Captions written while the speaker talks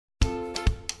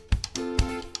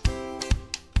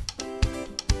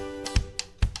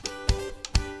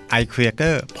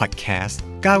iCreator Podcast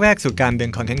ก้าวแรกสู่การเป็น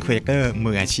Content Creator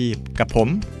มืออาชีพกับผม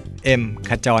เอ็ม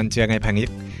ขจรเจือไงพานิช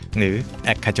หรือแอ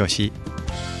คคาโจชิ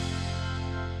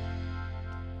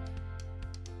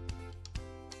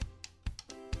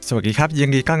สวัสดีครับยิน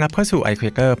ดีต้อนรับเข้าสู่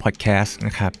iCreator Podcast น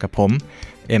ะครับกับผม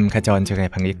เอ็มขจรเจือไง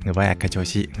พานิชหรือว่าแอคคาโจ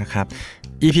ชินะครับ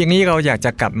EP นี้เราอยากจ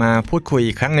ะกลับมาพูดคุย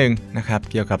อีกครั้งนึงนะครับ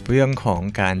เกี่ยวกับเรื่องของ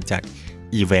การจัด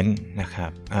อีเวนต์นะครั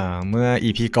บเมื่อ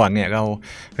EP ก่อนเนี่ย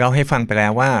เราให้ฟังไปแล้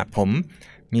วว่าผม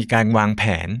มีการวางแผ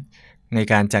นใน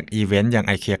การจัดอีเวนต์อย่าง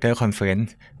iCreator Conference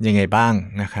ยังไงบ้าง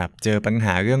นะครับเจอปัญห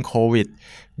าเรื่องโควิด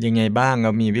ยังไงบ้างเร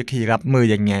ามีวิธีรับมือ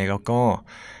ยังไงแล้วก็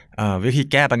วิธี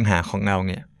แก้ปัญหาของเราเ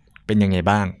นี่ยเป็นยังไง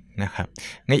บ้างนะครับ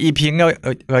ใน EP นี้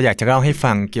เราอยากจะเล่าให้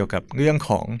ฟังเกี่ยวกับเรื่อง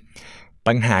ของ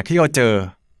ปัญหาที่เราเจอ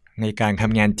ในการท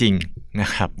ำงานจริงนะ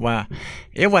ครับว่า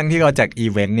วันที่เราจัดอี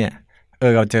เวนต์เนี่ย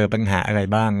เราเจอปัญหาอะไร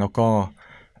บ้างแล้วก็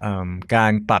กา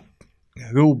รปรับ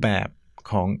รูปแบบ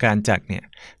ของการจัดเนี่ย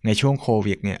ในช่วงโค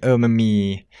วิดเนี่ยมันมี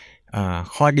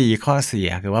ข้อดีข้อเสีย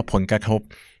หรือว่าผลกระทบ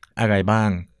อะไรบ้าง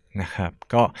นะครับ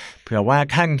ก็เผื่อว่า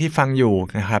ท่านที่ฟังอยู่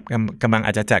นะครับกำลังอ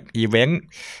าจจะจัดอีเวนต์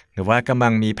หรือว่ากำลั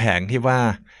งมีแผนที่ว่า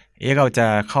เราจะ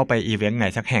เข้าไปอีเวนต์ไหน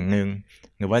สักแห่งหนึ่ง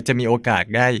หรือว่าจะมีโอกาส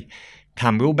ได้ท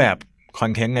ำรูปแบบคอ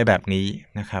นเทนต์ในแบบนี้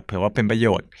นะครับเผื่อว่าเป็นประโย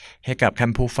ชน์ให้กับท่า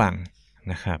นผู้ฟัง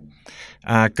นะครับ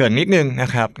เกิดนิดนึงนะ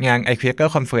ครับงาน iCreator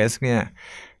Conference เนี่ย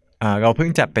เราเพิ่ง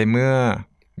จัดไปเมื่อ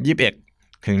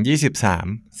21ถึง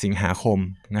23สิงหาคม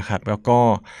นะครับแล้วก็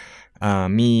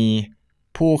มี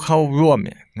ผู้เข้าร่วมเ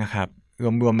นี่ยนะครับ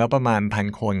รวมๆแล้วประมาณ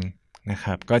 1,000 คนนะค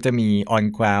รับก็จะมี on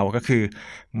ground ก็คือ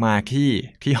มา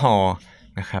ที่ฮอลล์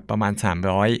นะครับประมาณ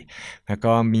300แล้ว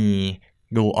ก็มี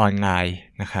ดูออนไลน์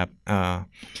นะครับ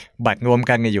บัตรรวม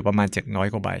กันเนี่ยอยู่ประมาณ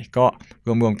700กว่าใบก็ร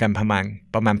วมกันประมาณ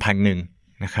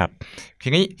 1,000 นะครับที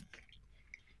นี้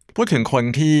พูดถึงคน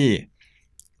ที่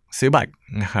ซื้อบัตร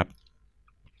นะครับ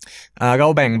เรา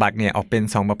แบ่งบัตรเนี่ยออกเป็น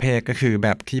2ประเภทก็คือแบ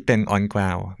บที่เป็น on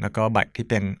ground แล้วก็บัตรที่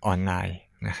เป็นออนไลน์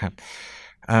นะครับ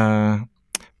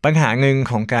ปัญหาหนึ่ง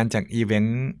ของการจัดอีเวน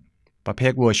ต์ประเภ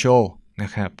ท virtual น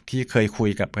ะครับที่เคยคุย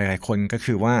กับหลายๆคนก็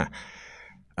คือว่า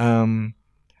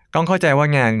ต้องเข้าใจว่า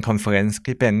งานคอนเฟอเรนซ์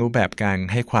ที่เป็นรูปแบบการ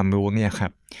ให้ความรู้เนี่ยครั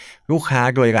บลูกค้า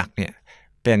โดยหลักเนี่ย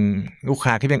เป็นลูก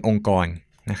ค้าที่เป็นองค์กร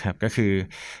นะครับก็คือ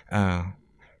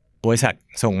บริษัท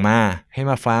ส่งมาให้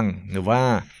มาฟังหรือว่า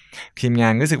ทีมงา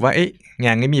นรู้สึกว่าง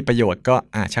านนี้มีประโยชน์ก็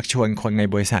ชักชวนคนใน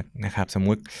บริษัทนะครับสม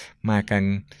มุติมากัน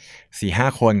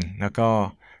 4-5 คนแล้วก็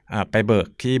ไปเบิก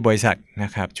ที่บริษัทน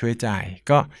ะครับช่วยจ่าย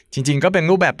ก็จริงๆก็เป็น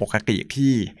รูปแบบปกติ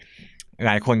ที่ห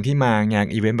ลายคนที่มางาน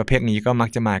อีเวนต์ประเภทนี้ก็มัก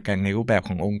จะมากันในรูปแบบข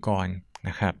ององค์กรน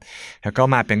ะครับแล้วก็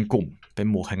มาเป็นกลุ่มเป็น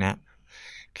หมู่คณะ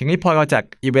ทีนี้พอเราจัด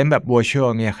อีเวนต์แบบ virtual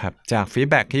เนี่ยครับจากฟีด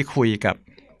แบ็กที่คุยกับ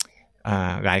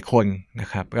หลายคนนะ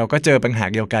ครับเราก็เจอปัญหา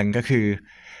เดียวกันก็คือ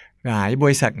หลายบ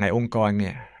ริษัทหลายองค์กรเ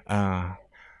นี่ย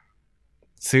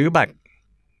ซื้อบัตร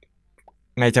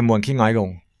ในจำนวนที่น้อยลง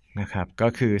นะครับก็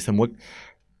คือสมมุติ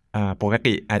ปก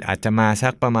ติอาจจะมาสั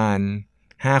กประมาณ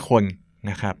5คน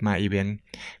นะครับมาอีเวนต์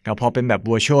แต่พอเป็นแบบ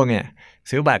virtual เนี่ย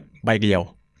ซื้อบัตรใบเดียว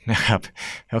นะครับ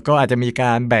แล้วก็อาจจะมีก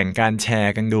ารแบ่งการแช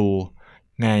ร์กันดู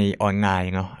ในออนไล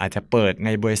น์เนาะอาจจะเปิดใน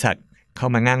บริษัทเข้า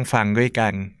มานั่งฟังด้วยกั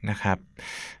นนะครับ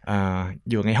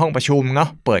อยู่ในห้องประชุมเนาะ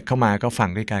เปิดเข้ามาก็ฟัง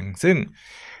ด้วยกันซึ่ง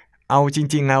เอาจ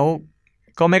ริงๆแล้ว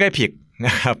ก็ไม่ได้ผิดน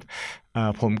ะครับ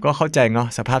ผมก็เข้าใจเนาะ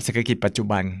สภาพเศรษฐกิจปัจจุ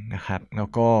บันนะครับแล้ว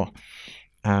ก็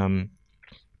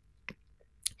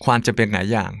ความจำเป็นหลาย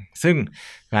อย่างซึ่ง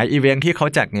หลายอีเวนท์ที่เขา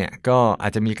จัดเนี่ยก็อา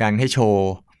จจะมีการให้โชว์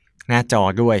หน้าจอ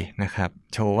ด้วยนะครับ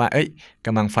โชว์ว่าก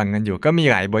ำลังฟังกันอยู่ก็มี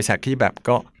หลายบริษัทที่แบบ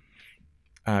ก็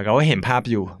เราก็เห็นภาพ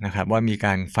อยู่นะครับว่ามีก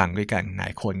ารฟังด้วยกันหลา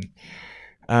ยคน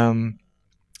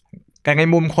แต่ใน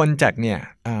มุมคนจัดเนี่ย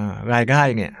รายได้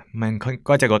เนี่ยมัน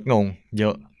ก็จะลดลงเย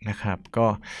อะนะครับก็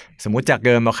สมมุติจากเ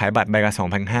ดิมเราขายบัตรใบละ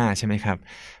 2,500 ใช่ไหมครับ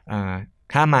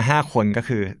ถ้ามา5คนก็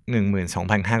คือ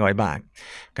 12,500 บาท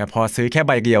แต่พอซื้อแค่ใ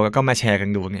บเดียวแล้วก็มาแชร์กัน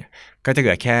ดูเนี่ยก็จะเห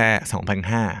ลือแค่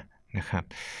 2,500 นะครับ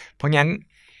เพราะงั้น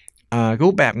รู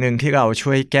ปแบบหนึ่งที่เรา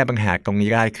ช่วยแก้ปัญหาตรงนี้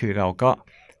ได้คือเราก็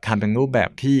ทำเป็นรูปแบบ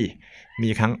ที่มี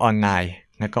ทั้งออนไลน์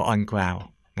แล้วก็ออนกราวด์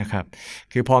นะครับ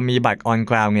คือพอมีบัตรออน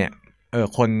กราวด์เนี่ย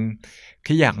คน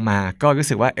ที่อยากมาก็รู้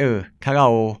สึกว่าถ้าเรา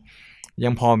ยั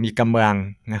งพอมีกำลัง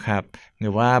นะครับหรื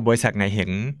อว่าบริษัทไหนเห็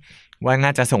นว่าน่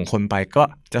าจะส่งคนไปก็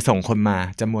จะส่งคนมา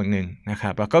จำนวนหนึ่งนะครั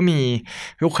บแล้วก็มี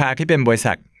ลูกค้าที่เป็นบริ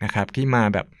ษัทนะครับที่มา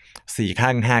แบบ4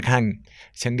ขั้น5ขั้น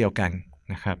เช่นเดียวกัน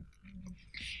นะครับ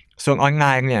ส่วนออนไล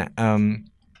น์เนี่ย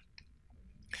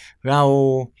เรา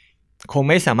คง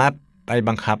ไม่สามารถไป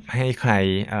บังคับให้ใคร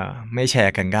ไม่แช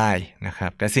ร์กันได้นะครั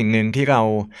บแต่สิ่งหนึ่งที่เรา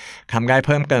ทำได้เ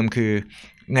พิ่มเติมคือ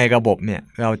ในระบบเนี่ย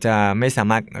เราจะไม่สา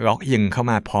มารถล็อกอินเข้า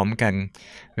มาพร้อมกัน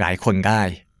หลายคนได้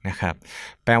นะครับ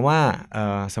แปลว่า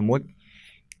สมมุติ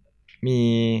มี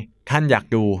ท่านอยาก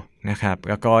ดูนะครับ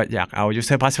แล้วก็อยากเอา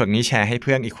user password นี้แชร์ให้เ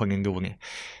พื่อนอีกคนนึงดูเนี่ย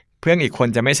เพื่อนอีกคน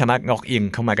จะไม่สามารถล็อกอิน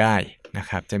เข้ามาได้นะ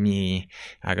ครับจะมี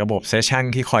ระบบเซสชัน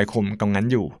ที่คอยคุมตรงนั้น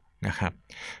อยู่นะครับ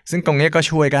ซึ่งตรงนี้ก็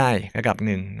ช่วยได้ระดับห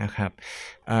นึ่งนะครับ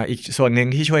อีกส่วนหนึ่ง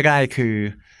ที่ช่วยได้คือ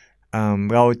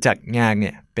เราจัดงานเ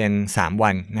นี่ยเป็น3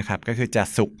วันนะครับก็คือจัด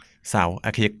ศุกร์เสาร์อ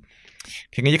าทิตย์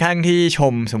ทีนี้ท่านที่ช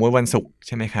มสมมติวันศุกร์ใ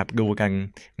ช่ไหมครับดูกัน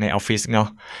ในออฟฟิศเนาะ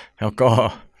แล้วก็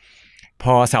พ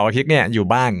อเสาร์อาทิตย์เนี่ยอยู่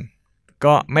บ้าน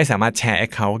ก็ไม่สามารถแชร์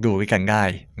account ดูด้วยกันได้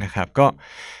นะครับ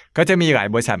ก็จะมีหลาย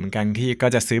บริษัทเหมือนกันที่ก็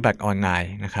จะซื้อบัตรออนไล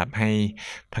น์นะครับให้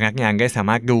พนักงานได้สา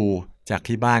มารถดูจาก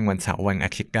ที่บ้านวันเสาร์วันอา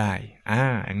ทิตย์ได้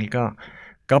อันนี้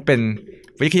ก็เป็น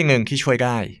วิธีหนึ่งที่ช่วยไ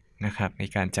ด้นะครับใน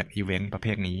การจัดอีเวนต์ประเภ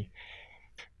ทนี้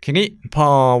ทีนี้พอ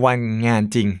วันงาน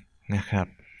จริงนะครับ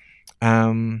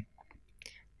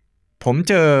ผม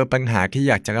เจอปัญหาที่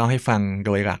อยากจะเล่าให้ฟังโ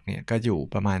ดยหลักเนี่ยก็อยู่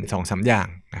ประมาณ 2-3 อย่าง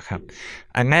นะครับ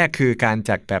อันแรกคือการ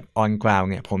จัดแบบ on ground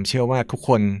เนี่ยผมเชื่อว่าทุกค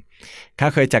นถ้า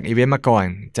เคยจัดอีเวนต์มาก่อน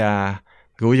จะ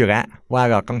รู้อยู่แล้วว่า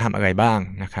เราต้องทำอะไรบ้าง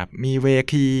นะครับมีเว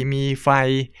ทีมีไฟ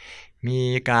มี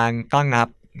การต้อนรับ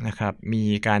นะครับมี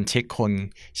การเช็คคน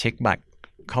เช็คบัตร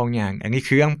เข้างานอันนี้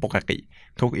คือเรื่องปกติ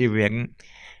ทุกอีเวนต์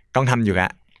ต้องทำอยู่แล้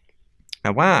วแ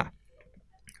ต่ว่า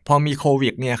พอมีโควิ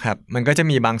ดเนี่ยครับมันก็จะ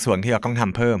มีบางส่วนที่เราต้องท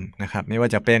ำเพิ่มนะครับไม่ว่า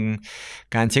จะเป็น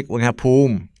การเช็คอุณหภู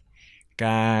มิก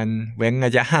ารเว้นร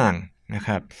ะยะห่างนะค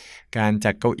รับการ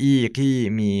จัดเก้าอี้ที่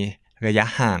มีระยะ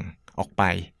ห่างออกไป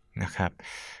นะครับ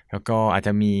แล้วก็อาจจ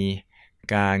ะมี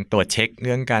การตรวจเช็คเ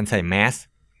รื่องการใส่แมส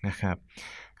นะครับ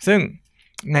ซึ่ง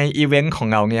ในอีเวนต์ของ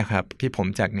เราเนี่ยครับที่ผม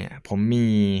จัดเนี่ยผมมี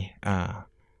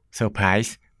เซอร์ไพร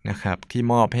ส์นะครับที่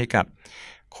มอบให้กับ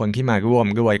คนที่มาร่วม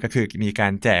ด้วยก็คือมีกา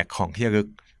รแจกของที่ระลึก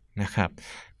นะครับ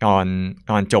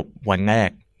ตอนจบวันแร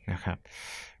กนะครับ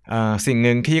สิ่งห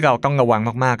นึ่งที่เราต้องระวัง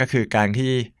มากๆก็คือการ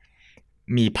ที่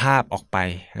มีภาพออกไป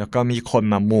แล้วก็มีคน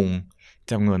มามุง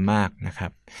จำนวนมากนะครั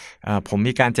บผม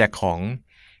มีการแจกของ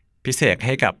พิเศษใ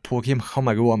ห้กับผู้ที่เข้า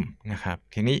มาร่วมนะครับ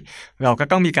ทีนี้เราก็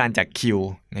ต้องมีการจัดคิว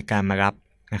ในการมารับ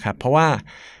นะครับเพราะว่า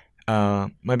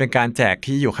มันเป็นการแจก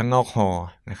ที่อยู่ข้างนอกฮอลล์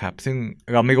นะครับซึ่ง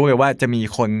เราไม่รู้เลยว่าจะมี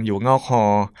คนอยู่นอกฮอล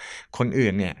ล์คนอื่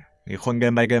นเนี่ยหรือคนเดิ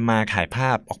นไปเดินมาถ่ายภ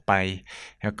าพออกไป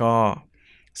แล้วก็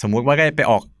สมมุติว่าได้ไป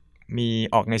ออ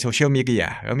กในโซเชียลมีเดีย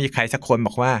แล้วมีใครสักคนบ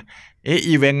อกว่า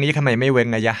อีเวนต์นี้ทำไมไม่เว้น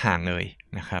ระยะห่างเลย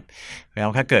นะครับแล้ว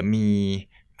ถ้าเกิดมี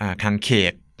ทางเข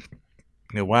ต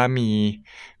หรือว่ามี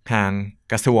ทาง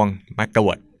กระทรวงมาตร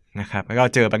วจนะครับแล้วเรา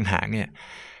เจอปัญหาเนี่ย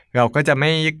เราก็จะไ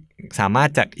ม่สามารถ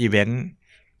จัดอีเวนต์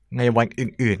ในวัน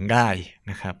อื่นๆได้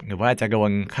นะครับหรือว่าจะโด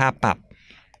นค่าปรับ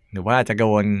หรือว่าจะโด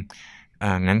น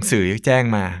หนังสือแจ้ง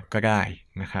มาก็ได้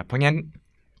นะครับเพราะงั้น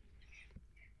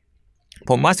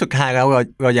ผมว่าสุดท้ายแล้ว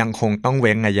เรายังคงต้องเ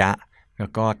ว้นระยะแล้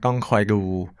วก็ต้องคอยดู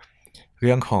เ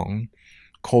รื่องของ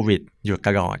โควิดอยู่ต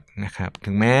ลอดนะครับ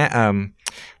ถึงแม้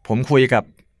ผมคุยกับ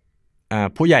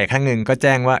ผู้ใหญ่ข้างหนึ่งก็แ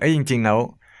จ้งว่าจริงๆแล้ว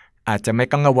อาจจะไม่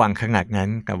ต้องระวังขนาดนั้น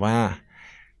แต่ว่า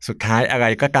สุดท้ายอะไร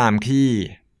ก็ตามที่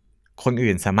คน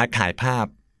อื่นสามารถถ่ายภาพ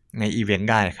ในอีเวนต์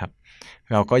ได้ครับ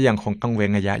เราก็ยังคงต้องเว้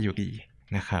นระยะอยู่ดี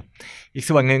นะครับอีก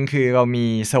ส่วนหนึ่งคือเรามี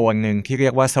โซนหนึ่งที่เรี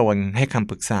ยกว่าโซนให้คำ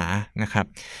ปรึกษานะครับ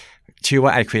ชื่อว่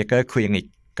า iQuaker Clinic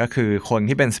ก็คือคน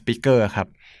ที่เป็นสปีกเกอร์ครับ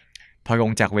พอล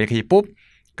งจากเวทีปุ๊บ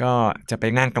ก็จะไป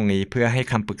นั่งตรงนี้เพื่อให้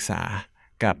คำปรึกษา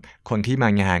กับคนที่มา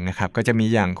งานนะครับก็จะมี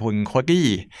อย่างคุณโคดี้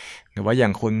หรือว่าอย่า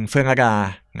งคุณเฟื่องระดา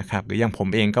นะครับหรืออย่างผม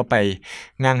เองก็ไป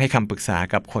นั่งให้คำปรึกษา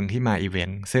กับคนที่มาอีเวน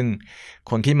ต์ซึ่ง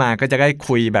คนที่มาก็จะได้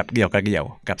คุยแบบเดี่ยวกับเดี่ยว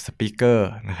กับสปีกเกอร์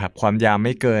นะครับความยาวไ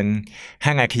ม่เกิน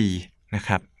5 นาทีนะค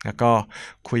รับแล้วก็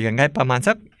คุยกันได้ประมาณ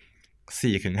สัก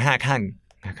 4-5 ท่าน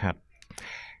นะครับ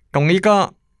ตรงนี้ก็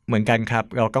เหมือนกันครับ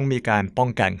เราต้องมีการป้อง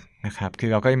กันนะครับคือ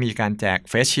เราก็มีการแจก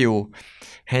เฟสชิลด์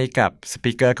ให้กับส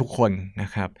ปีกเกอร์ทุกคนนะ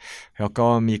ครับแล้วก็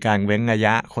มีการเว้นระย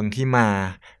ะคนที่มา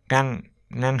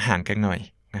นั่งห่างกันหน่อย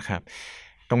นะครับ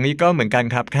ตรงนี้ก็เหมือนกัน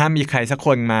ครับถ้ามีใครสักค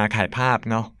นมาถ่ายภาพ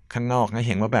เนาะข้างนอกแล้วเ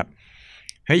ห็นว่าแบบ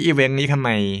เฮ้ยอีเวนต์นี้ทำไม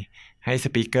ให้ส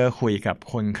ปีกเกอร์คุยกับ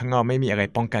คนข้างนอกไม่มีอะไร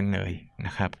ป้องกันเลยน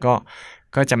ะครับ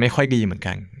ก็จะไม่ค่อยดีเหมือน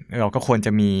กันเราก็ควรจ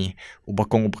ะมีอุป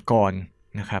กรณ์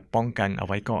นะครับป้องกันเอา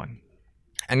ไว้ก่อน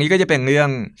อันนี้ก็จะเป็นเรื่อง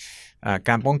ก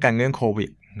ารป้องกันเรื่องโควิด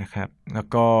นะครับแล้ว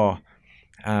ก็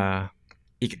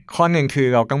อีกข้อหนึ่งคือ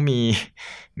เราต้อง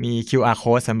มี QR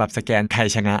code สำหรับสแกนไทย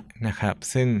ชนะนะครับ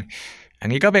ซึ่งอัน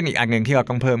นี้ก็เป็นอีกอันหนึ่งที่เรา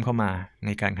ต้องเพิ่มเข้ามาใน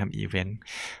การทำอีเวนต์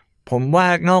ผมว่า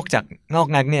นอก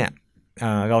นั้นเนี่ย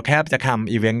เราแทบจะท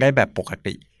ำอีเวนต์ได้แบบปก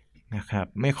ตินะครับ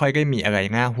ไม่ค่อยได้มีอะไร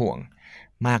น่าห่วง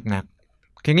มากนัก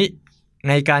ทีนี้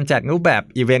ในการจัดรูปแบบ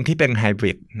อีเวนต์ที่เป็นไฮบ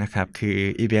ริดนะครับคือ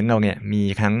อีเวนต์เราเนี่ยมี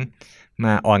ทั้งม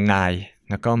าออนไลน์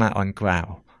แล้วก็มาออนกราว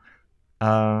ด์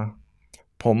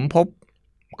ผมพบ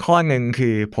ข้อหนึ่งคื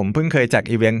อผมเพิ่งเคยจัด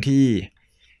อีเวนท์ที่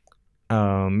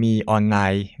มีออนไล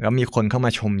น์แล้วมีคนเข้าม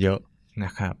าชมเยอะน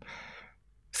ะครับ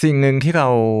สิ่งหนึ่งที่เรา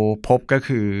พบก็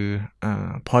คือ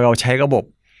พอเราใช้ระบบ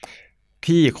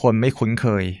ที่คนไม่คุ้นเค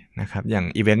ยนะครับอย่าง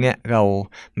อีเวนต์เนี่ยเรา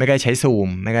ไม่ได้ใช้ Zoom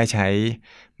ไม่ได้ใช้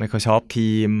Microsoft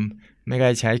Teams ไม่ได้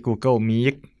ใช้ Google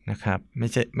Meet นะครับไ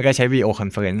ม่ได้ใช้ Video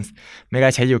Conference ไม่ได้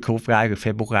ใช้ YouTube Live หรือ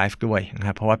Facebook Live ด้วยนะค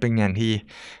รับเพราะว่าเป็นงานที่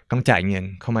ต้องจ่ายเงิน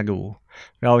เข้ามาดู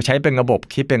เราใช้เป็นระบบ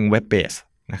ที่เป็น Web Based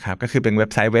นะครับก็คือเป็นเว็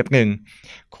บไซต์เว็บหนึ่ง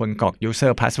คนกรอก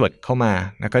user password เข้ามา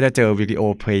แล้วก็จะเจอวิดีโอ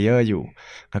player อยู่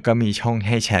แล้วก็มีช่องใ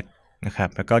ห้แชทนะครับ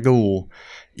แล้วก็ดู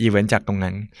อีเวนต์จากตรง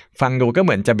นั้นฟังดูก็เห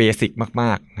มือนจะเบสิกม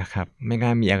ากๆนะครับไม่น่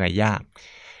ามีอะไรยาก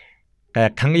แต่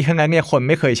ทั้งนี้ทั้งนั้นเนี่ยคน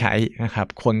ไม่เคยใช้นะครับ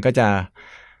คนก็จะ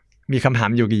มีคำถาม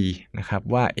อยู่ดีนะครับ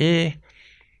ว่า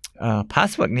พาส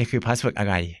เวิร์ดนี่คือพาสเวิร์ดอะ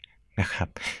ไรนะครับ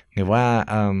หรือว่า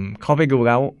เข้าไปดูแ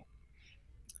ล้ว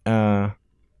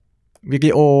วิ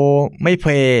ดีโอไม่เพ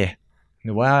ลย์ห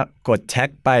รือว่ากดแช็ค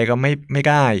ไปก็ไม่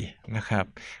ได้นะครับ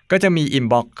ก็จะมีอิน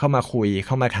บ็อกซ์เข้ามาคุยเ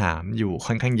ข้ามาถามอยู่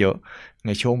ค่อนข้างเยอะใน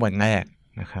ช่วงวันแรก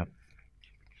นะครับ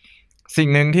สิ่ง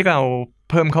หนึ่งที่เรา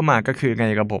เพิ่มเข้ามาก็คือใน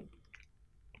ระบบ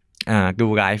ดู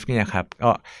ไลฟ์เนี่ยครับ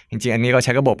ก็จริงๆอันนี้เราใ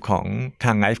ช้ระบบของท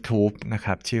าง LiveTube นะค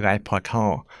รับชื่อ Live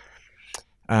Portal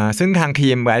ซึ่งทางที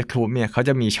ม LiveTube เนี่ยเขาจ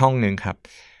ะมีช่องหนึ่งครับ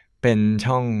เป็น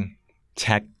ช่องแช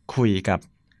ทคุยกับ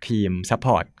ทีมซัพพ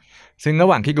อร์ตซึ่งระห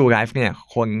ว่างที่ดูไลฟ์เนี่ย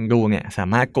คนดูเนี่ยสา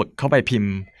มารถกดเข้าไปพิม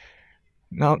พ์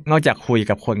นอกจากคุย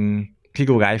กับคนที่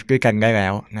ดูไลฟ์ด้วยกันได้แล้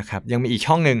วนะครับยังมีอีก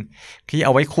ช่องหนึ่งที่เอ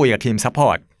าไว้คุยกับทีมซัพพอ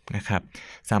ร์ตนะครับ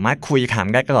สามารถคุยถาม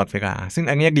ได้ตลอดเวลาซึ่ง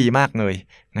อันนี้ดีมากเลย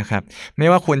นะครับไม่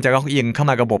ว่าคุณจะล็อกอินเข้า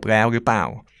มาระบบแล้วหรือเปล่า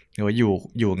หรือ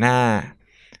อยู่ห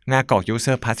น้ากรอก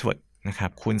user password นะครั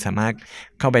บคุณสามารถ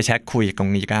เข้าไปแชทคุยตรง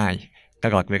นี้ได้ต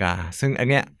ลอดเวลาซึ่งอัน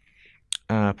เนี้ย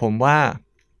ผมว่า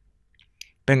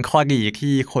เป็นข้อดี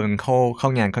ที่คนเข้า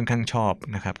งานค่อนข้างชอบ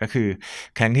นะครับก็คือ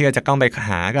แทนที่จะต้องไปห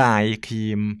าไลน์ที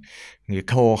มหรือ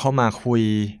โทรเข้ามาคุย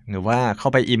หรือว่าเข้า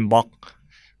ไปอินบ็อกซ์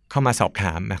เข้ามาสอบถ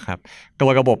ามนะครับตัว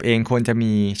ระบบเองควรจะ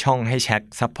มีช่องให้แชท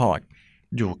ซัพพอร์ต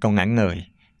อยู่ตรงนั้นเลย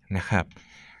นะครับ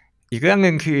อีกเรื่องห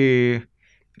นึ่งคือ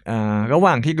ระห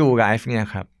ว่างที่ดูไลฟ์เนี่ย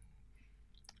ครับ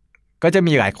ก็จะ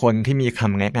มีหลายคนที่มีค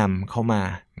ำแนะนำเข้ามา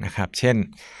นะครับเช่น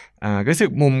รู้สึก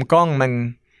มุมกล้องมัน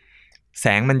แส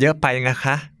งมันเยอะไปนะค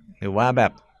ะหรือว่าแบ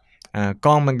บก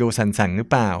ล้องมันดูสั่นๆหรือ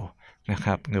เปล่านะค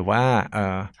รับหรือว่า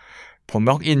ผม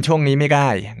ล็อกอินช่วงนี้ไม่ได้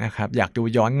นะครับอยากดู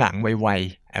ย้อนหลังไว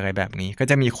ๆอะไรแบบนี้ก็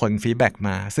จะมีคนฟีดแบ็กม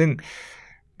าซึ่ง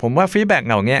ผมว่าฟีดแบ็ก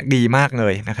เหล่านี้ดีมากเล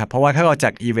ยนะครับเพราะว่าถ้าเราจั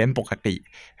ดอีเวนต์ปกติ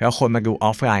แล้วคนมาดูอ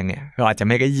อฟไลน์เนี่ยเราอาจจะ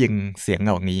ไม่ได้ยินเสียงเห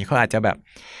ล่านี้เขาอาจจะ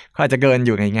เดินอ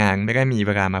ยู่ในงานไม่ได้มีเ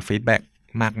วลามาฟีดแบ็ก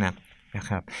มากนักนะ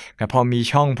ครับแต่พอมี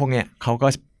ช่องพวกเนี้ยเขาก็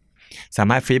สา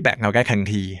มารถฟีดแบ็กเราได้ทัน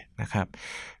ทีนะครับ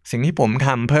สิ่งที่ผมท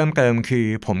ำเพิ่มเติมคือ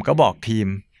ผมก็บอกทีม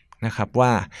นะครับว่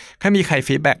าถ้ามีใคร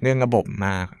ฟีดแบ็กเรื่องระบบม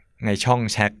าในช่อง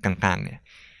แชทต่างๆเนี่ย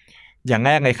อย่างแ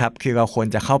รกเลยครับคือเราควร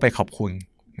จะเข้าไปขอบคุณ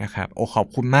นะครับขอบ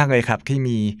คุณมากเลยครับที่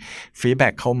มีฟีดแบ็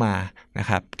กเข้ามานะ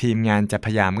ครับทีมงานจะพ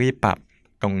ยายามรีบปรับ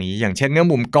ตรงนี้อย่างเช่นเรื่อง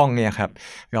มุมกล้องเนี่ยครับ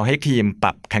เราให้ทีมป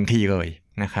รับทันทีเลย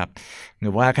นะครับหรื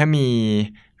อว่าถ้ามี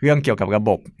เรื่องเกี่ยวกับระบ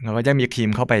บเราก็จะมีทีม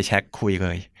เข้าไปแชทคุยเล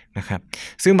ยนะครับ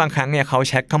ซึ่งบางครั้งเนี่ยเขา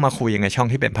แชทเข้ามาคุยในช่อง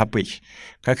ที่เป็น Publish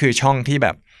ก็คือช่องที่แบ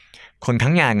บคน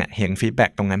ทั้งงานเห็นฟีดแบ็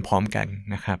กตรงนั้นพร้อมกัน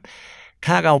นะครับ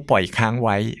ถ้าเราปล่อยค้างไ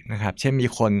ว้นะครับเช่นมี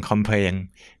คนคอมเพลน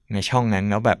ในช่องนั้น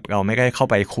แล้วแบบเราไม่ได้เข้า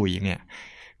ไปคุยเนี่ย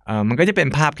มันก็จะเป็น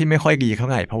ภาพที่ไม่ค่อยดีเท่า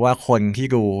ไหร่เพราะว่าคนที่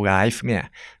ดูไลฟ์เนี่ย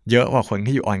เยอะกว่าคน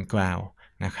ที่อยู่ออนกราวด์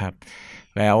นะครับ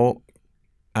แล้ว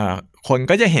คน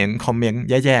ก็จะเห็นคอมเมนต์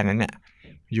แย่ๆนั้นเนี่ย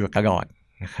อยู่ตลอด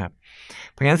นะครับ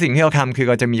เพราะงั้นสิ่งที่เราทำคือ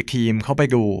เราจะมีทีมเข้าไป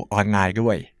ดูออนไลน์ด้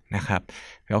วยนะครับ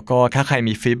แล้วก็ถ้าใคร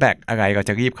มีฟีดแบ็กอะไรเรา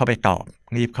จะรีบเข้าไปตอบ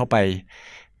รีบเข้าไป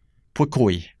พูดคุ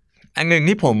ยอันหนึ่ง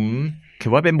ที่ผมถื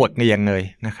อว่าเป็นบทเรียนเลย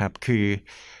นะครับคือ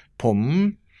ผม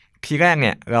ทีแรกเ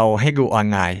นี่ยเราให้ดูออน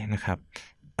ไลน์นะครับ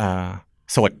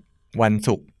สดวัน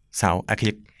ศุกร์เสาร์อา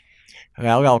ทิตย์แ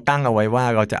ล้วเราตั้งเอาไว้ว่า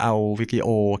เราจะเอาวิดีโอ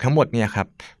ทั้งหมดเนี่ยครับ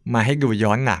มาให้ดูย้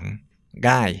อนหลังไ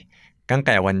ด้ตั้งแ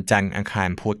ต่วันจันทร์อังคาร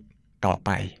พุธต่อไป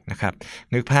นะครับ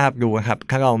นึกภาพดูครับ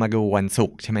ถ้าเรามาดูวันศุ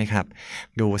กร์ใช่ไหมครับ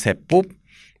ดูเสร็จปุ๊บ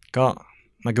ก็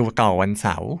มาดูต่อวันเส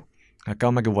าร์แล้วก็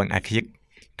มาดูวันอาทิตย์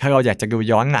ถ้าเราอยากจะดู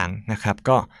ย้อนหลังนะครับ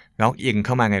ก็ล็อกอินเ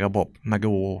ข้ามาในระบบมา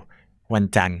ดูวัน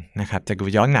จันทร์นะครับจะดู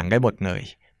ย้อนหลังได้หมดเลย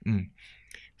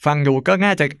ฟังดูก็น่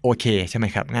าจะโอเคใช่ไหม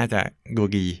ครับน่าจะดู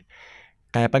ดี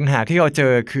แต่ปัญหาที่เราเจ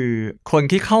อคือคน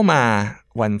ที่เข้ามา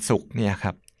วันศุกร์เนี่ยค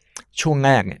รับช่วงแร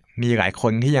กเนี่ยมีหลายค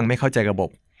นที่ยังไม่เข้าใจระบบ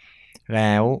แ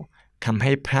ล้วทำใ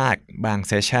ห้พลาดบางเ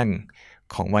ซสชั่น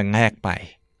ของวันแรกไป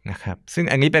นะครับซึ่ง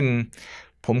อันนี้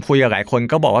ผมคุยกับหลายคน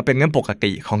ก็บอกว่าเป็นเรื่องปก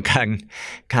ติของการ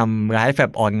ทำไลฟ์แบ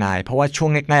บออนไลน์เพราะว่าช่ว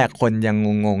งแรกๆคนยัง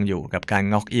งงๆอยู่กับการ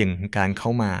ล็อกอินการเข้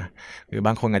ามาหรือบ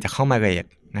างคนอาจจะเข้ามาเรท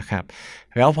นะครับ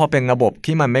แล้วพอเป็นระบบ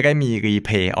ที่มันไม่ได้มีรีเพ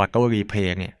ย์ออโต้รีเพ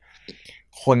ย์เนี่ย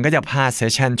คนก็จะพลาดเซ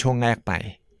สชันช่วงแรกไป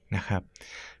นะครับ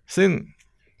ซึ่ง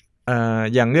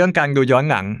อย่างเรื่องการดูย้อน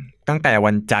หลังตั้งแต่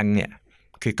วันจันทร์เนี่ย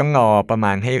คือต้องรอประม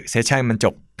าณให้เซสชันมันจ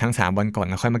บทั้ง3วันก่อน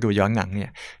แล้วค่อยมาดูย้อนหลังเนี่ย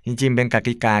จริงๆเป็นก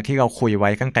ติกาที่เราคุยไว้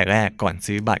ตั้งแต่แรกก่อน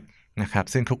ซื้อบัตรนะครับ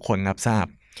ซึ่งทุกคนรับทราบ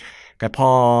แต่พอ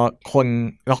คน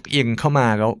ล็อกอินเข้ามา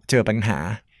แล้วเจอปัญหา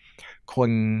คน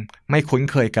ไม่คุ้น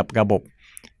เคยกับระบบ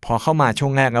พอเข้ามาช่ว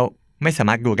งแรกแล้วไม่สา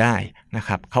มารถดูได้นะค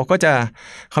รับเข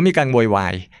ามีการโวยวา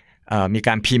ยมีก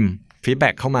ารพิมพ์ฟีดแบ็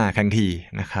กเข้ามาทันที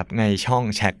นะครับในช่อง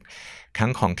แชททั้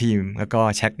งของทีมแล้วก็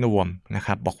แชทรวมนะค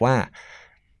รับบอกว่า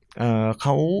เข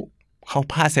า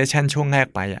พลาดเซสชันช่วงแรก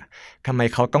ไปอ่ะทำไม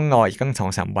เขาต้องรออีกตั้ง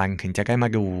 2-3 วันถึงจะได้มา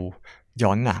ดูย้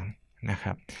อนหลังนะค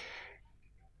รับ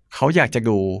เขาอยากจะ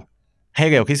ดูให้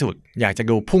เร็วที่สุดอยากจะ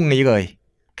ดูพรุ่งนี้เลย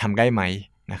ทำได้ไหม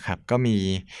นะครับก็มี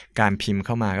การพิมพ์เ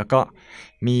ข้ามาแล้วก็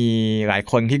มีหลาย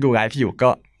คนที่ดูไลฟ์อยู่ก็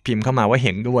พิมพ์เข้ามาว่าเ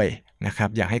ห็นด้วยนะครับ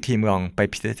อยากให้ทีมลองไป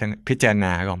พิจารณ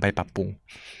าลองไปปรับปรุง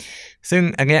ซึ่ง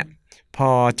อันเนี้ยพอ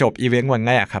จบอีเวนต์วันแ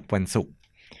รกครับวันศุกร์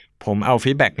ผมเอา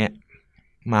ฟีดแบ็กเนี่ย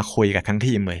มาคุยกับทั้ง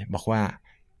ทีมเลยบอกว่า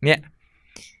เนี่ย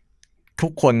ทุ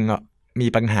กคนมี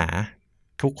ปัญหา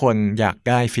ทุกคนอยาก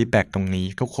ได้ฟีดแบ็กตรงนี้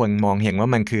ทุกคนมองเห็นว่า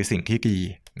มันคือสิ่งที่ดี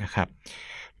นะครับ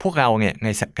พวกเราเนี่ยใน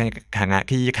ฐานะ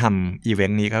ที่ทำอีเวน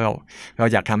ต์นี้ก็เรา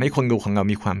อยากทำให้คนดูของเรา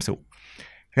มีความสุข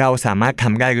เราสามารถท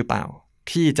ำได้หรือเปล่า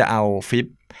ที่จะเอา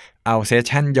เซส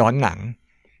ชั่นย้อนหลัง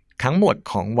ทั้งหมด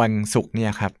ของวันศุกร์เนี่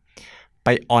ยครับไป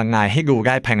ออนไลน์ให้ดูไ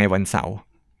ด้ภายในวันเสาร์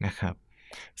นะครับ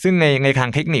ซึ่งในทาง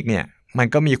เทคนิคเนี่ยมัน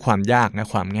ก็มีความยากและ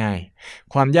ความง่าย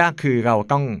ความยากคือเรา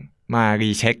ต้องมา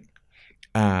รีเช็ค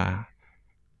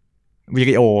วิ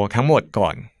ดีโอทั้งหมดก่อ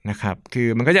นนะครับคือ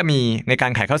มันก็จะมีในกา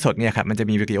รถ่ายทอดสดเนี่ยครับมันจะ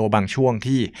มีวิดีโอบางช่วง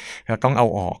ที่เราต้องเอา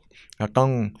ออกเราต้อ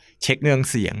งเช็คเรื่อง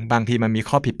เสียงบางทีมันมี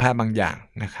ข้อผิดพลาดบางอย่าง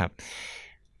นะครับ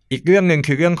อีกเรื่องนึง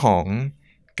คือเรื่องของ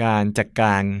การจัดก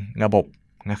ารระบบ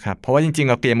นะครับเพราะว่าจริงๆ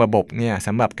เราเตรียมระบบเนี่ยส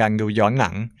ำหรับการดูย้อนหลั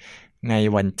งใน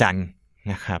วันจันทร์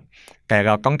นะครับแต่เ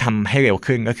ราต้องทำให้เร็ว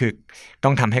ขึ้นก็คือต้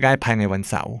องทำให้ได้ภายในวัน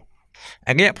เสาร์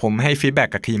อันนี้ผมให้ฟีดแบ็ก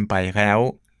กับทีมไปแล้ว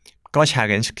ก็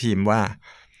challenge ทีมว่า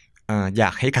อยา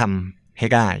กให้ทำให้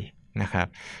ได้นะครับ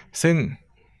ซึ่ง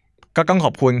ก็ต้องข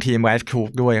อบคุณทีม Live Crew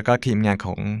ด้วยแล้วก็ทีมงานข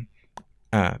อง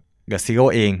The Zero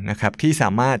เองนะครับที่สา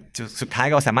มารถสุดท้าย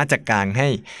เราสามารถจัดการให้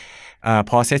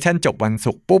พอเซสชั่นจบวัน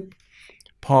ศุกร์ปุ๊บ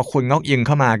พอคุณล็อกอินเ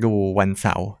ข้ามาดูวันเส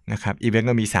าร์นะครับอีเวนต์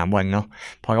ก็มี3วันเนาะ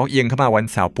พอล็อกอินเข้ามาวัน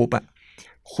เสาร์ปุ๊บ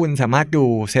คุณสามารถดู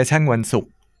เซสชั่นวันศุก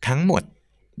ร์ทั้งหมด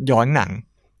ย้อนหลัง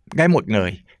ได้หมดเล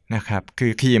ยนะครับคื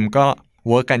อทีมก็เ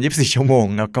วิร์กกัน24ชั่วโมง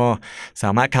แล้วก็ส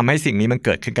ามารถทำให้สิ่งนี้มันเ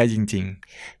กิดขึ้นได้จริง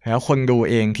ๆแล้วคนดู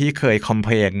เองที่เคยคอมเพ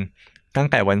ลนตั้ง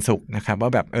แต่วันศุกร์นะครับว่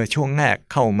าแบบช่วงแรก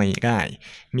เข้าไม่ได้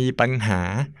มีปัญหา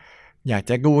อยาก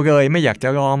จะดูเลยไม่อยากจะ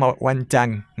รอมาวันจัน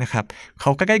ทร์นะครับเข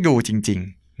าก็ได้ดูจริง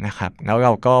ๆนะครับแล้วเร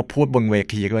าก็พูดบนเว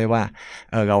ทีด้วยว่า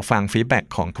เราฟังฟีดแบ็ก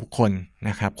ของทุกคนน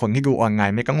ะครับคนที่ดูออนไล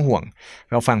น์ไม่ต้องห่วง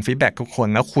เราฟังฟีดแบ็กทุกคน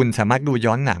แล้วคุณสามารถดู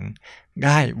ย้อนหลังไ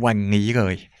ด้วันนี้เล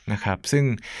ยนะครับซึ่ง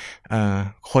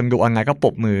คนดูออนไลน์ก็ปร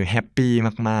บมือแฮปปี้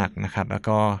มากๆนะครับแล้ว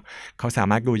ก็เขาสา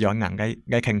มารถดูย้อนหลัง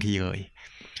ได้ทันทีเลย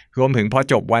รวมถึงพอ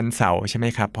จบวันเสาร์ใช่ไหม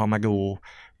ครับพอมาดู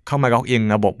เข้ามาล็อกอิน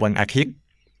ระบบวันอาทิตย์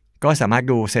ก็สามารถ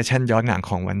ดูเซสชั่นย้อนหลัง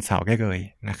ของวันเสาร์ได้เลย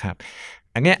นะครับ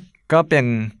อันเนี้ยก็เป็น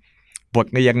บท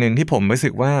เรียนหนึ่งที่ผมรู้สึ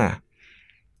กว่า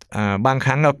บางค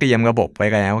รั้งเราเตรียมระบบไว้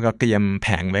แล้วเราเตรียมแผ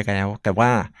นไว้แล้วแต่ว่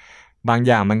าบางอ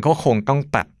ย่างมันก็คงต้อง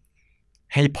ปรับ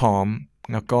ให้พร้อม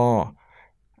แล้วก็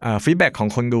ฟีดแบ็กของ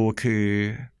คนดูคือ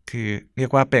เรีย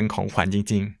กว่าเป็นของขวัญจ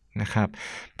ริงๆนะครับ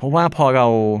เพราะว่าพอเรา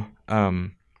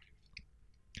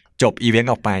จบอีเวนต์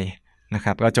ออกไปนะค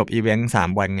รับเราจบอีเวนต์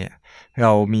3วันเนี่ยเร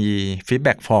ามีฟีดแ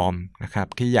บ็กฟอร์มนะครับ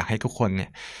ที่อยากให้ทุกคนเนี่ย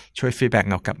ช่วยฟีดแบ็ก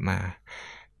เรากลับมา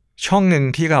ช่องหนึ่ง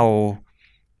ที่เรา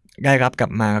ได้รับกลั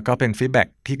บมาก็เป็นฟีดแบ็ก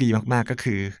ที่ดีมากๆก็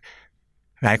คือ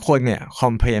หลายคนเนี่ยคอ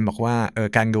มเพลนบอกว่า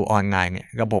การดูออนไลน์เนี่ย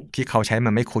ระบบที่เขาใช้มั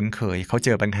นไม่คุ้นเคยเขาเจ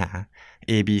อปัญหา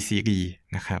A B C D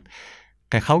นะครับ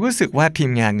แต่เขารู้สึกว่าที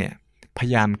มงานเนี่ยพย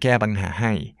ายามแก้ปัญหาใ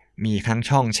ห้มีทั้ง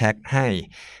ช่องแชทให้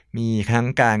มีทั้ง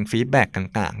การฟีดแบ็ก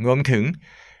ต่างๆรวมถึง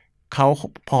เขา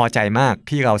พอใจมาก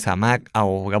ที่เราสามารถเอา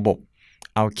ระบบ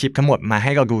เอาคลิปทั้งหมดมาใ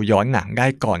ห้เราดูย้อนหลังได้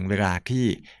ก่อนเวลาที่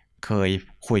เคย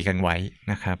คุยกันไว้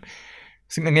นะครับ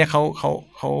ซึ่งอันนี้เข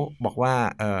าบอกว่า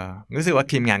รู้สึกว่า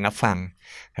ทีมงานรับฟัง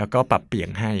แล้วก็ปรับเปลี่ยน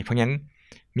ให้เพราะงั้น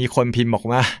มีคนพิมพ์บอก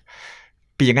ว่า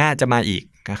ปีหน้าจะมาอีก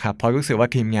นะครับเพราะรู้สึกว่า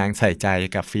ทีมงานใส่ใจ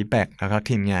กับฟีดแบ็กแล้วก็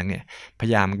ทีมงานเนี่ยพย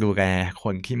ายามดูแลค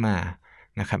นที่มา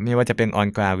นะครับไม่ว่าจะเป็นออน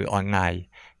กราวหรือออนไลน์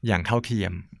อย่างเท่าเทีย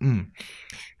ม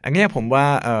อันนี้ผมว่า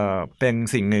เป็น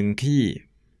สิ่งหนึ่งที่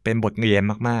เป็นบทเรียน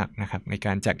มากๆนะครับในก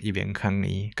ารจัดอีเวนต์ครั้ง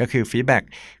นี้ก็คือฟีดแบ็ก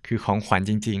คือของขวัญ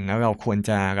จริงๆแล้วเราควร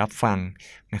จะรับฟัง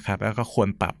นะครับแล้วก็ควร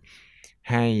ปรับ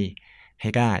ให้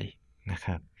ได้นะค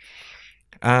รับ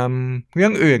เรื่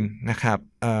องอื่นนะครับ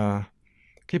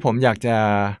ที่ผมอยากจะ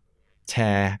แช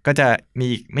ร์ก็จะมี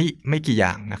อีกไม่กี่อย่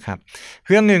างนะครับเ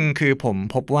รื่องหนึ่งคือผม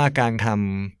พบว่าการท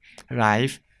ำไล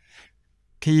ฟ์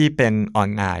ที่เป็นออน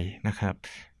ไลน์นะครับ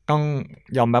ต้อง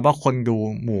ยอมรับว่าคนดู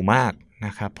หมู่มากน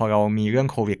ะครับพอเรามีเรื่อง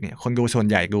โควิดเนี่ยคนดูส่วน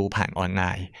ใหญ่ดูผ่านออนไล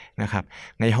น์นะครับ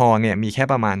ในฮอลเนี่ยมีแค่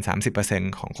ประมาณ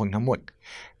 30% ของคนทั้งหมด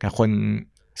แต่คน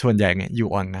ส่วนใหญ่เนี่ยอยู่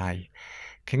ออนไลน์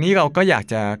ทีนี้เราก็อยาก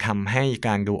จะทำให้ก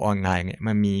ารดูออนไลน์เนี่ย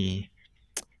มันมี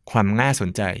ความน่าสน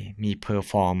ใจมีเพอร์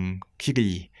ฟอร์มที่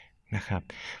ดีนะครับ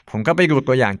ผมก็ไปดู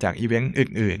ตัวอย่างจากอีเวนต์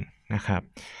อื่นๆนะครับ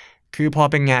คือพอ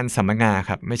เป็นงานสัมมนา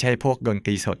ครับไม่ใช่พวกดนต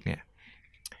รีสดเนี่ย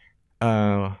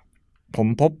ผม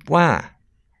พบว่า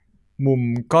มุม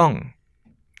กล้อง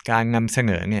การนำเส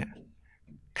นอเนี่ย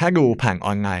ถ้าดูผ่านอ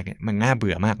อนไลน์เนี่ยมันน่าเ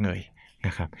บื่อมากเลยน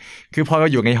ะครับคือพอเรา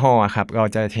อยู่ในฮอลล์ครับเรา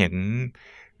จะเห็น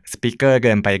สปีกเกอร์เ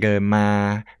ดินไปเดินมา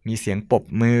มีเสียงปรบ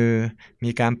มือมี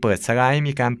การเปิดสไลด์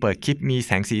มีการเปิดคลิปมีแ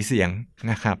สงสีเสียง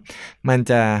นะครับมัน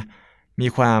จะมี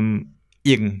ความ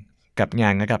อินกับงา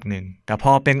นระดับหนึ่งแต่พ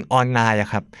อเป็นออนไลน์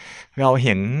ครับเราเ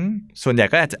ห็นส่วนใหญ่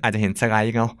ก็อาจจะเห็นสไล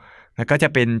ด์เนาะแล้วก็จะ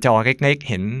เป็นจอเล็กๆ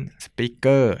เห็นสปีกเก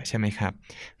อร์ใช่ไหมครับ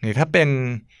หรือถ้าเป็น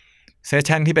เซส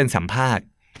ชันที่เป็นสัมภาษณ์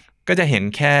ก็จะเห็น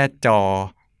แค่จอ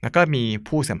แล้วก็มี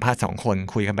ผู้สัมภาษณ์2คน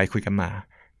คุยกันไปคุยกันมา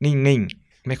นิ่ง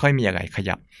ๆไม่ค่อยมีอะไรข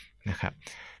ยับนะครับ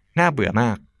น่าเบื่อม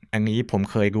ากอันนี้ผม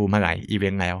เคยดูมาหลายอีเว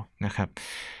นต์แล้วนะครับ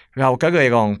เราก็เลย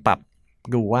ลองปรับ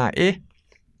ดูว่า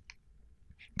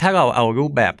ถ้าเราเอารู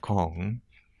ปแบบของ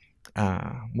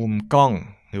มุมกล้อง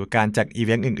หรือการจัดอีเว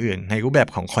นต์อื่นๆในรูปแบบ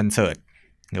ของคอนเสิร์ต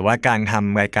หรือว่าการท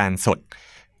ำรายการสด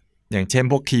อย่างเช่น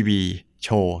พวกทีวีโช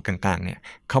ว์ต่างๆเนี่ย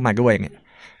เข้ามาด้วยเนี่ย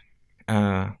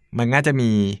มันน่าจะ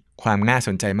มีความน่าส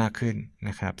นใจมากขึ้นน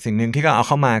ะครับสิ่งหนึ่งที่เราเอาเ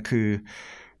ข้ามาคือ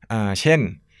เช่น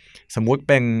สมมุติ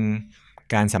เป็น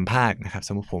การสัมภาษณ์นะครับส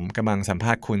มมุติผมกำลังสัมภ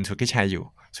าษณ์คุณสุทธิชัยอยู่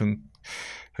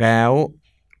แล้ว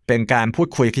เป็นการพูด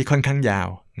คุยที่ค่อนข้างยาว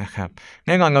นะครับแ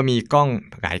น่นอนเรามีกล้อง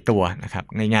หลายตัวนะครับ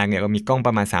ในงานเนี่ยเรามีกล้องป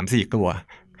ระมาณ 3-4 ตัว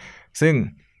ซึ่ง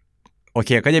โอเค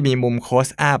ก็จะมีมุมโคส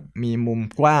อัพมีมุม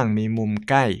กว้างมีมุม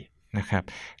ใกล้นะครับ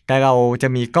แต่เราจะ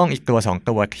มีกล้องอีกตัว2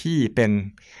ตัวที่เป็น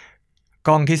ก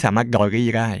ล้องที่สามารถดอลลี่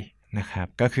ได้นะครับ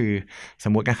ก็คือส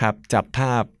มมุตินะครับจับภ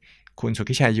าพคุณสุท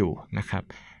ธิชัยอยู่นะครับ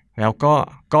แล้วก็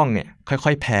กล้องเนี่ยค่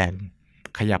อยๆแผ่น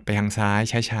ขยับไปทางซ้าย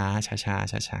ช้าๆ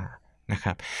ช้าๆนะค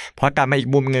รับพอกลับมาอีก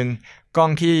มุมนึงกล้อ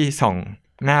งที่ส่อง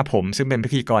หน้าผมซึ่งเป็นพิ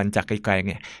ธีกรจากไกลๆเ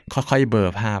นี่ยค่อยๆเบล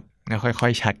อภาพแล้วค่อ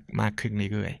ยๆชัดมากขึ้น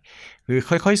เรื่อยๆหรือ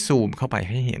ค่อยๆซูมเข้าไป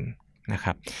ให้เห็นนะค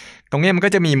รับตรงนี้มันก็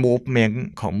จะมี movement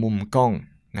ของมุมกล้อง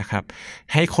นะครับ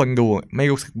ให้คนดูไม่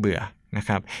รู้สึกเบื่อนะค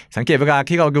รับสังเกตเวลา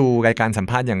ที่เราดูรายการสัม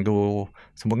ภาษณ์อย่างดู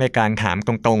สมมติรายการถามต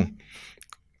รง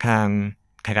ๆทาง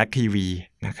ไทยรัฐทีวี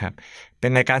นะครับเป็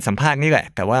นรายการสัมภาษณ์นี่แหละ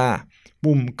แต่ว่า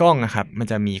มุมกล้องนะครับมัน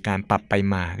จะมีการปรับไป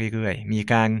มาเรื่อยๆมี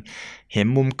การเห็น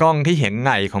มุมกล้องที่เห็นไห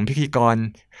ล่ของพิธีกร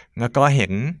แล้วก็เห็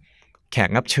นแขก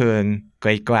รับเชิญไ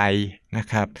กลๆนะ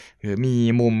ครับหรือมี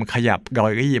มุมขยับดอ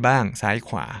ลลี่บ้างซ้ายข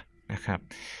วานะครับ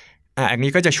อัน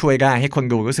นี้ก็จะช่วยได้ให้คน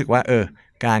ดูรู้สึกว่า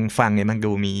การฟังเนี่ยมัน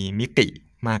ดูมีมิติ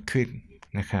มากขึ้น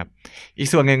นะครับอีก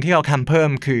ส่วนหนึ่งที่เราทำเพิ่ม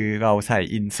คือเราใส่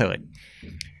อินเสิร์ต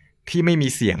ที่ไม่มี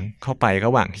เสียงเข้าไปร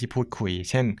ะหว่างที่พูดคุย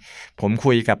เช่นผม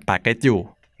คุยกับปากเกร็ดอยู่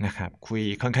นะครับคุย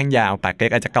ค่อนข้างยาวปากเกร็ด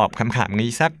อาจจะตอบคำถามนี้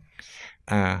สัก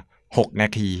6 นา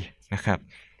ทีนะครับ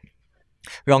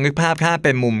ลองนึกภาพถ้าเ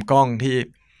ป็นมุมกล้องที่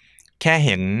แค่เ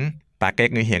ห็นปากเกร็ด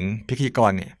หรือเห็นพิธีก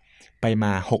รเนี่ยไปม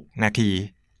า6 นาที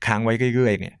ค้างไว้เรื่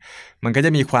อยๆเนี่ยมันก็จ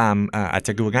ะมีความอาจจ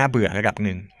ะดูน่าเบื่อระดับห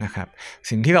นึ่งนะครับ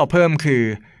สิ่งที่เราเพิ่มคือ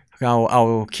เราเอา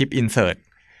คลิปอินเสิร์ต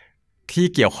ที่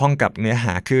เกี่ยวข้องกับเนื้อห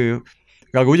าคือ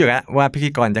เรารู้อยู่แล้วว่าพิธี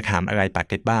กรจะถามอะไรปาก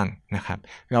เกร็ดบ้างนะครับ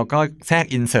เราก็แทรก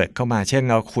อินเสิร์ตเข้ามาเช่น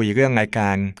เราคุยเรื่องรายกา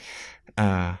ร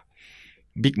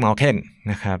Big Mountain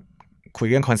นะครับคุย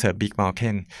เรื่องคอนเสิร์ต Big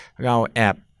Mountain เราแอ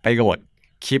บไปโหลด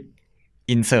คลิป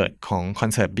อินเสิร์ตของคอน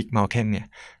เสิร์ต Big Mountain เนี่ย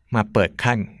มาเปิด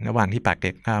ขั้นระหว่างที่ปากเก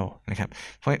ร็ดเล่านะครับ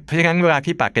เพราะฉะนั้นเวลา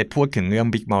ที่ปากเกร็ดพูดถึงเรื่อง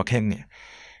Big Mountain เนี่ย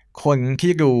คน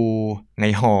ที่ดูใน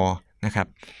ฮอลล์นะครับ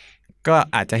ก็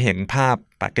อาจจะเห็นภาพ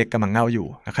ปากเกร็ดกำลังเล่าอยู่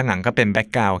แล้วข้างหลังก็เป็นแบ็ค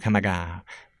กราวด์ธรรมดา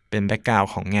เป็นแบ็คกราวด์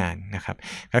ของงานนะครับ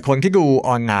แต่คนที่ดูอ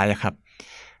อนไลน์ครับ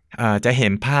จะเห็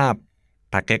นภาพ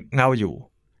ปากเกร็ดเล่าอยู่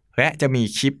และจะมี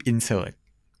คลิปอินเสิร์ต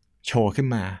โชว์ขึ้น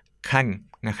มาขั้น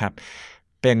นะครับ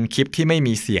เป็นคลิปที่ไม่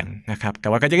มีเสียงนะครับแต่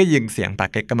ว่าก็จะได้ยินเสียงปาก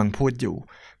เก็ตกำลังพูดอยู่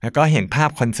แล้วก็เห็นภาพ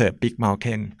คอนเสิร์ต Big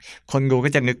Mountain คนดูก็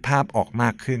จะนึกภาพออกมา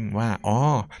กขึ้นว่าอ๋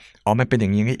อมันเป็นอย่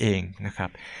างนี้นี่เองนะครับ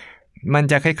มัน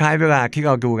จะคล้ายๆเวลาที่เ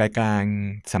ราดูรายการ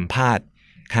สัมภาษณ์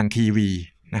ทางทีวี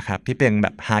นะครับที่เป็นแบ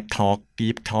บ Hard Talk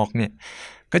Deep Talk เนี่ย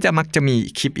ก็จะมักจะมี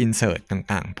คลิป insert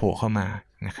ต่างๆโผล่เข้ามา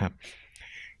นะครับ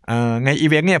ในอี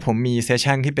เวนต์เนี่ยผมมีเซส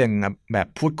ชันที่เป็นแบบ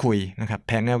พูดคุยนะครับ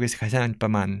panel discussion ปร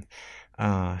ะมาณ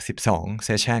12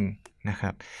 session นะครั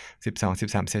บ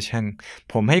13 session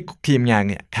ผมให้ทีมงาน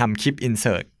เนี่ยทำคลิป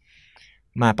insert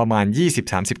มาประมาณ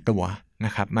 20-30 ตัวน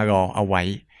ะครับมารอเอาไว้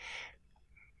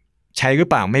ใช้หรือ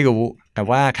เปล่าไม่รู้แต่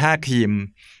ว่าถ้า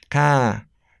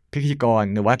พิธีกร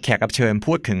หรือว่าแขกรับเชิญ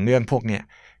พูดถึงเรื่องพวกเนี้ย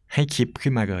ให้คลิป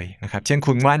ขึ้นมาเลยนะครับเช่น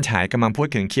คุณว่านฉายกำลังพูด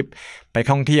ถึงคลิปไป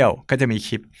ท่องเที่ยวก็จะมีค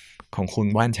ลิปของคุณ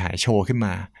ว่านฉายโชว์ขึ้นม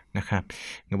านะครับ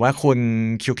หรือว่าคุณ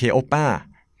QK Oppa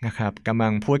นะครับกำลั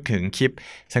งพูดถึงคลิป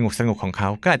สนุกของเขา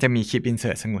ก็อาจจะมีคลิป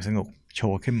insert สนุกโช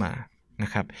ว์ขึ้นมานะ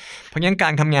ครับเพราะงั้นกา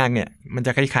รทำงานเนี่ยมันจ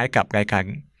ะคล้ายๆกับรายการ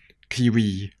ทีวี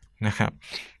นะครับ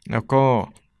แล้วก็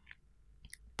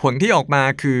ผลที่ออกมา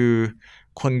คือ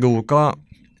คนดูก็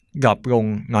ดรอปลง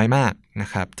น้อยมากนะ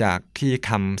ครับจากที่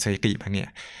ทำสถิติมาเนี่ย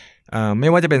ไม่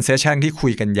ว่าจะเป็นเซสชันที่คุ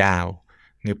ยกันยาว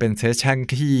หรือเป็นเซสชัน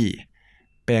ที่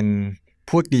เป็น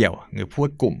พูดเดี่ยวหรือพูด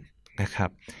กลุ่มนะครับ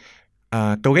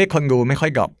ตัวเลขคนดูไม่ค่อ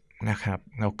ยดรอปนะครับ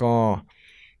แล้วก็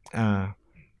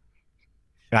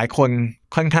หลายคน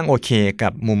ค่อนข้างโอเคกั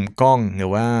บมุมกล้องหรื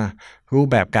อว่ารูป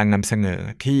แบบการนำเสนอ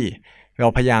ที่เรา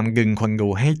พยายามดึงคนดู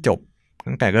ให้จบ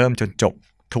ตั้งแต่เริ่มจนจบ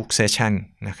ทุกเซสชัน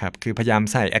นะครับคือพยายาม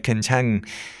ใส่ attention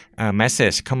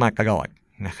message เข้ามาตลอด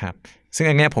นะครับซึ่ง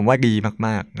อันนี้ผมว่าดีม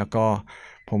ากๆแล้วก็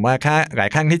ผมว่าถ้าหลาย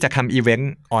ครั้งที่จะทำอีเวน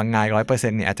ต์ออนไลน์ 100% เ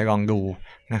นี่ยอาจจะลองดู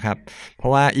นะครับเพรา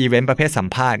ะว่าอีเวนต์ประเภทสัม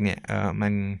ภาษณ์เนี่ยมั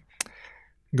น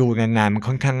ดูงานมัน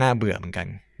ค่อนข้างน่าเบื่อเหมือนกัน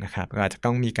นะครับเราอาจจะต้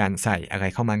องมีการใส่อะไร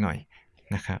เข้ามาหน่อย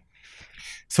นะครับ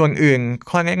ส่วนอื่น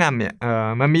ข้อแนะนำเนี่ย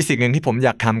มันมีสิ่งหนึ่งที่ผมอย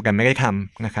ากทำกันไม่ได้ท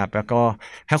ำนะครับแล้วก็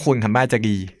ถ้าคุณทำได้จะ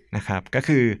ดีนะครับก็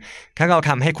คือถ้าเราท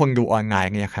ำให้คนดูออนไล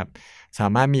น์เนี่ยครับสา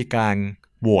มารถมีการ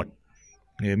โหวต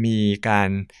หรือมีการ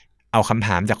เอาคำถ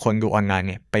ามจากคนดูออนไลน์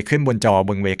เนี่ยไปขึ้นบนจอ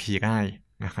บนเวทีได้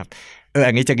นะครับ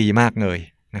อันนี้จะดีมากเลย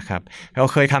นะครับเรา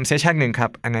เคยทำเซสชันหนึ่งครั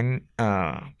บอันนั้น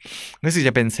รู้สึกจ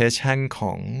ะเป็นเซสชันข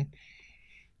อง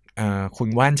คุณ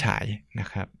ว่านฉายนะ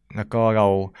ครับแล้วก็เรา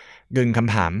ดึงค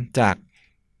ำถามจาก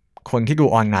คนที่ดู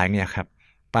ออนไลน์เนี่ยครับ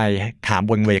ไปถาม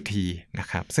บนเวทีนะ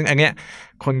ครับซึ่งอันเนี้ย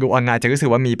คนดูออนไลน์จะรู้สึก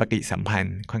ว่ามีปฏิสัมพัน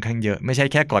ธ์ค่อนข้างเยอะไม่ใช่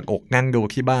แค่กอดอกนั่งดู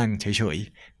ที่บ้านเฉย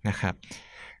ๆนะครับ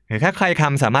หรือถ้าใคร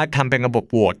สามารถทำเป็นระบบ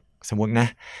โหวตสมมุตินะ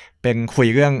เป็นคุย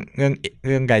เรื่อง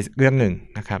ใดเรื่องหนึ่ง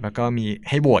นะครับแล้วก็มี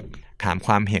ให้โหวตถามค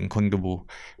วามเห็นคนดู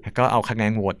แล้วก็เอาคะแน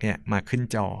นโหวตเนี่ยมาขึ้น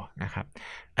จอนะครับ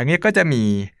อันนี้ก็จะมี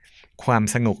ความ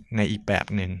สนุกในอีกแบบ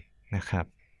หนึ่งนะครับ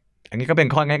อันนี้ก็เป็น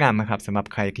ข้อแนะนำนะครับสำหรับ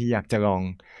ใครที่อยากจะลอง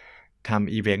ท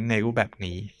ำอีเวนต์ในรูปแบบ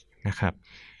นี้นะครับ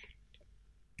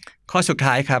ข้อสุด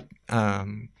ท้ายครับ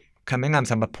คำแนะน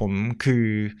ำสำหรับผมคือ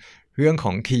เรื่องข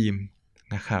องทีม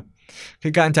นะครับคื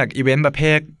อการจัดอีเวนต์ประเภ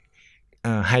ท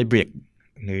ไฮบริด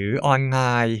หรือออนไล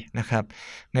น์นะครับ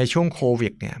ในช่วงโควิ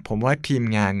ดเนี่ยผมว่าทีม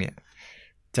งานเนี่ย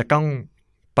จะต้อง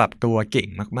ปรับตัวเก่ง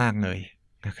มากๆเลย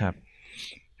นะครับ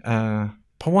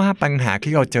เพราะว่าปัญหา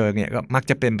ที่เราเจอเนี่ยก็มัก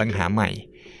จะเป็นปัญหาใหม่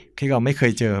ที่เราไม่เค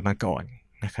ยเจอมาก่อน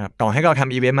นะครับต่อให้เราท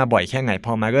ำอีเวนต์มาบ่อยแค่ไหนพ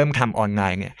อมาเริ่มทำออนไล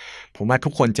น์เนี่ยผมว่าทุ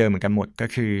กคนเจอเหมือนกันหมดก็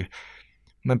คือ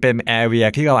มันเป็นแอเรีย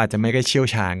ที่เราอาจจะไม่ได้เชี่ยว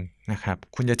ชาญนะครับ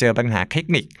คุณจะเจอปัญหาเทค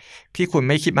นิคที่คุณ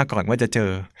ไม่คิดมาก่อนว่าจะเจ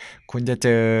อคุณจะเจ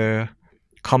อ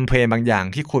คอมเพลนบางอย่าง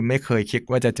ที่คุณไม่เคยคิด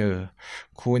ว่าจะเจอ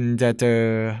คุณจะเจอ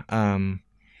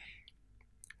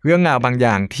เรื่องราวบางอ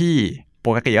ย่างที่ป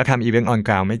กติเราทำอีเวนต์ออนก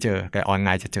ราวไม่เจอแต่ออนไล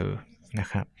น์จะเจอนะ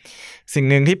ครับสิ่ง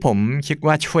หนึ่งที่ผมคิด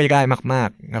ว่าช่วยได้มาก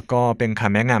ๆแล้วก็เป็นค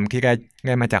ำแนะนำที่ไ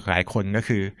ด้มาจากหลายคนก็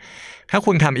คือถ้า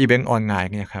คุณทำอีเวนต์ออนไล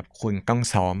น์เนี่ยครับคุณต้อง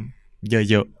ซ้อม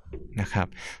เยอะๆนะครับ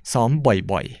ซ้อม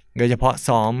บ่อยๆโดยเฉพาะ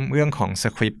ซ้อมเรื่องของส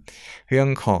คริปต์เรื่อง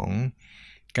ของ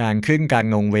การขึ้นการ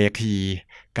ลงเวที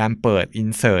การเปิดอิน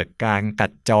เสิร์ตการตั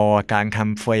ดจอการท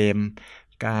ำเฟรม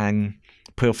การ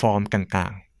เพอร์ฟอร์มต่า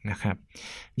งๆนะครับ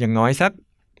อย่างน้อยสัก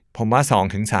ผมว่า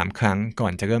 2-3 ครั้งก่อ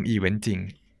นจะเริ่มอีเวนต์จริง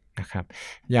นะครับ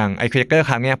อย่างไอครีเอเตอร์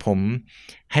ครั้งเนี้ยผม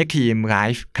ให้ทีมไล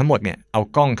ฟ์ทั้งหมดเนี่ยเอา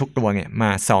กล้องทุกตัวเนี่ยม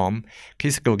าซ้อม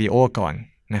ที่สตูดิโอก่อน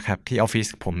นะครับที่ออฟฟิศ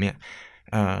ผมเนี่ย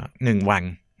1 วัน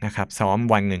นะครับซ้อม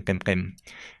วันหนึ่งเต็ม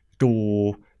ๆดู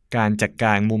การจัดก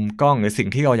ารมุมกล้องหรือสิ่ง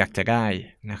ที่เราอยากจะได้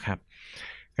นะครับ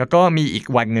แล้วก็มีอีก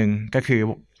วันหนึ่งก็คือ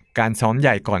การซ้อมให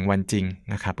ญ่ก่อนวันจริง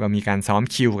นะครับเรามีการซ้อม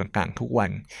คิวต่างๆทุกวั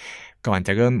นก่อนจ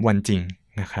ะเริ่มวันจริง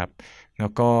นะครับแล้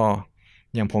วก็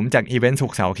อย่างผมจัดอีเวนต์ศุ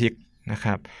กร์เสาร์อาทิตย์นะค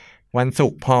รับวันศุ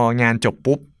กร์พองานจบ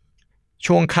ปุ๊บ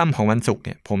ช่วงค่ำของวันศุกร์เ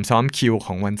นี่ยผมซ้อมคิวข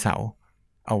องวันเสาร์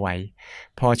เอาไว้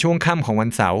พอช่วงค่ำของวัน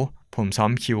เสาร์ผมซ้อ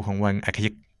มคิวของวันอาทิ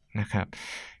ตย์นะครับ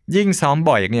ยิ่งซ้อม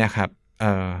บ่อยเนี่ยครับ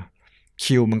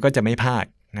คิวมันก็จะไม่พลาด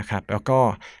นะครับแล้วก็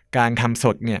การทำส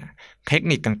ดเนี่ยเทค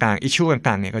นิคต่างๆอิชชู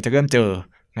ต่างๆเนี่ยก็จะเริ่มเจอ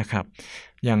นะครับ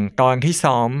อย่างตอนที่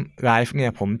ซ้อมไลฟ์เนี่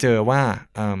ยผมเจอว่า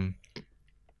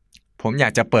ผมอยา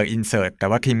กจะเปิดอินเสิร์ตแต่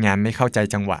ว่าทีมงานไม่เข้าใจ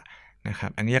จังหวะนะครั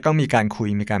บอันนี้ก็มีการคุย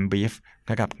มีการบรีฟ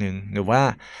ระดับหนึ่งหรือว่า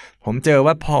ผมเจอ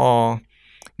ว่าพอ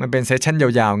มันเป็นเซสชั่นย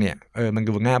าวๆเนี่ยมัน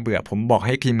ดูน่าเบื่อผมบอกใ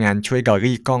ห้ทีมงานช่วยดอล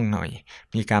ลี่กล้องหน่อย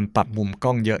มีการปรับมุมก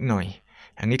ล้องเยอะหน่อย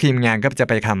อันนี้ทีมงานก็จะ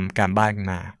ไปทำการบ้าน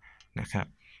มานะครับ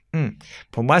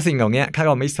ผมว่าสิ่งเหล่านี้ถ้าเ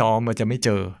ราไม่ซ้อมเราจะไม่เจ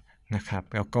อนะครับ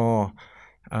แล้วก็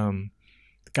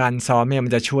การซ้อมเนี่ยมั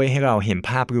นจะช่วยให้เราเห็น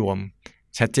ภาพรวม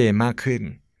ชัดเจนมากขึ้น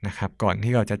นะครับก่อน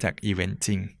ที่เราจะจัดอีเวนต์จ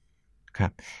ริงครั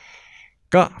บ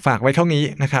ก็ฝากไว้เท่านี้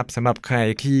นะครับสำหรับใคร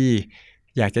ที่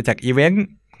อยากจะจัดอีเวนต์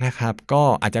นะครับก็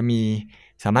อาจจะ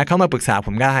สามารถเข้ามาปรึกษาผ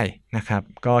มได้นะครับ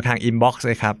ก็ทางอินบ็อกซ์เ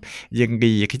ลยครับยิน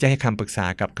ดีที่จะให้คำปรึกษา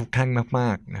กับทุกท่านม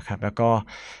ากๆนะครับแล้วก็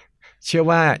เชื่อ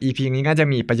ว่า EP นี้น่าจะ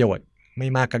มีประโยชน์ไม่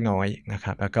มากก็น้อยนะค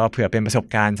รับแล้วก็เผื่อเป็นประสบ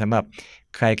การณ์สำหรับ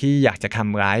ใครที่อยากจะท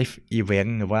ำไลฟ์อีเวน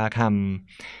ต์หรือว่าท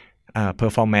ำเพอ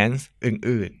ร์ฟอร์แมนซ์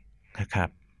อื่นๆนะครับ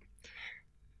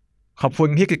ขอบคุณ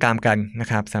ที่ติดตามกันนะ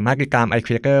ครับสามารถติดตาม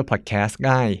iCreator Podcast ไ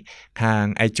ด้ทาง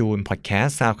iTunes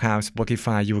Podcast SoundCloud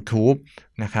Spotify YouTube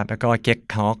นะครับแล้วก็ Get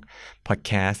Talk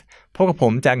Podcast พบกับผ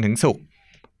มจันทร์ถึงศุกร์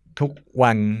ทุก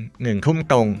วัน1 ทุ่ม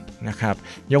ตรงนะครับ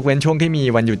ยกเว้นช่วงที่มี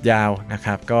วันหยุดยาวนะค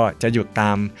รับก็จะหยุดต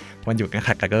ามวันหยุดนัก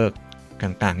ขัตฤกษ์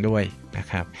ต่างๆด้วยนะ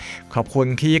ครับขอบคุณ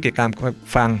ที่ติดตาม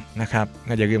ฟังนะครับ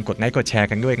อย่าลืมกดไลค์กดแชร์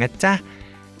กันด้วยนะจ๊ะ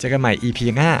เจอกันใหม่ EP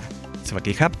หน้าสวัส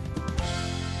ดีครับ